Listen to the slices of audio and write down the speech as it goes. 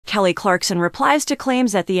Kelly Clarkson replies to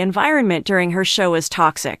claims that the environment during her show is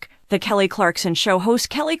toxic. The Kelly Clarkson Show host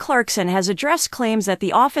Kelly Clarkson has addressed claims that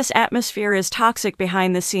the office atmosphere is toxic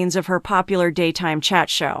behind the scenes of her popular daytime chat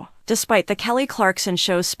show. Despite the Kelly Clarkson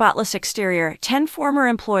Show's spotless exterior, 10 former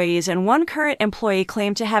employees and one current employee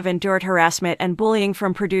claim to have endured harassment and bullying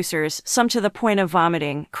from producers, some to the point of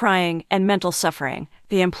vomiting, crying, and mental suffering.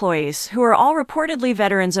 The employees, who are all reportedly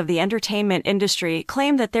veterans of the entertainment industry,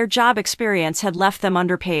 claim that their job experience had left them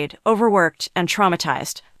underpaid, overworked, and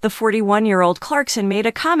traumatized. The 41-year-old Clarkson made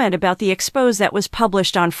a comment about the expose that was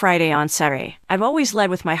published on Friday on Saturday. "I've always led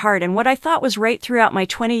with my heart and what I thought was right throughout my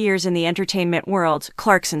 20 years in the entertainment world,"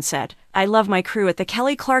 Clarkson said. "I love my crew at the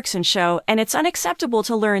Kelly Clarkson Show, and it's unacceptable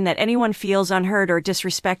to learn that anyone feels unheard or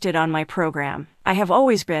disrespected on my program. I have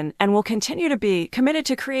always been, and will continue to be, committed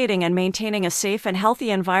to creating and maintaining a safe and healthy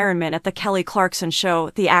environment at the Kelly Clarkson Show,"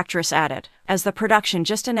 the actress added. As the production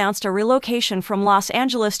just announced a relocation from Los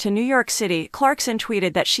Angeles to New York City, Clarkson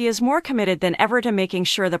tweeted that she is more committed than ever to making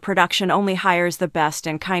sure the production only hires the best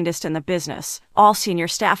and kindest in the business. All senior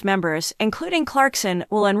staff members, including Clarkson,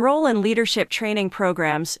 will enroll in leadership training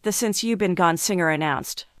programs, the Since You've Been Gone singer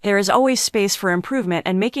announced. "There is always space for improvement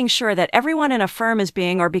and making sure that everyone in a firm is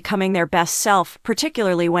being or becoming their best self,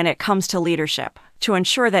 particularly when it comes to leadership, to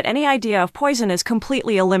ensure that any idea of poison is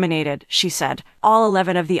completely eliminated," she said. All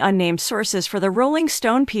 11 of the unnamed sources for the Rolling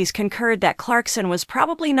Stone piece concurred that Clarkson was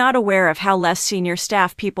probably not aware of how less senior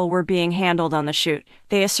staff people were being handled on the shoot.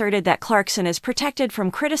 They asserted that Clarkson is protected from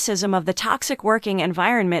criticism of the toxic working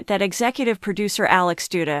environment that executive producer Alex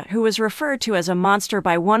Duda, who was referred to as a monster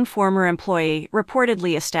by one former employee,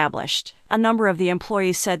 reportedly established. A number of the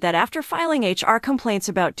employees said that after filing HR complaints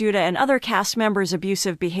about Duda and other cast members'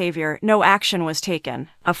 abusive behavior, no action was taken.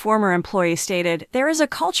 A former employee stated, "There is a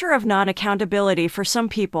culture of non-accountability for some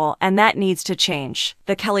people, and that needs to change."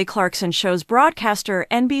 The Kelly Clarkson Show's broadcaster,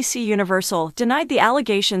 NBC Universal, denied the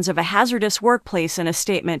allegations of a hazardous workplace in a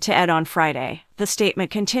statement to Ed on Friday. The statement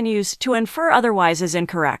continues, "To infer otherwise is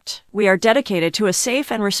incorrect. We are dedicated to a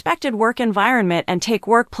safe and respected work environment and take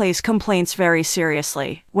workplace complaints very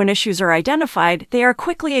seriously. When issues are identified, they are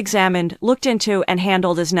quickly examined, looked into, and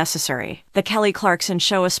handled as necessary." The Kelly Clarkson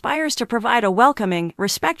Show aspires to provide a welcoming,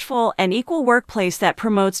 respectful, and equal workplace that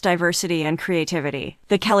promotes diversity and creativity.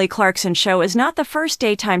 The Kelly Clarkson Show is not the first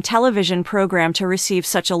daytime television program to receive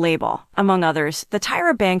such a label. Among others, The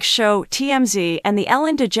Tyra Banks Show, TMZ, and The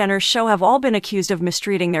Ellen DeGeneres Show have all been accused of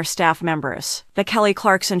mistreating their staff members. The Kelly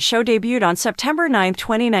Clarkson Show debuted on September 9,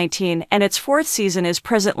 2019, and its fourth season is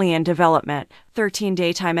presently in development. 13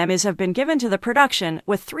 daytime Emmys have been given to the production,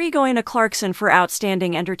 with 3 going to Clarkson for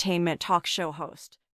Outstanding Entertainment Talk Show Host.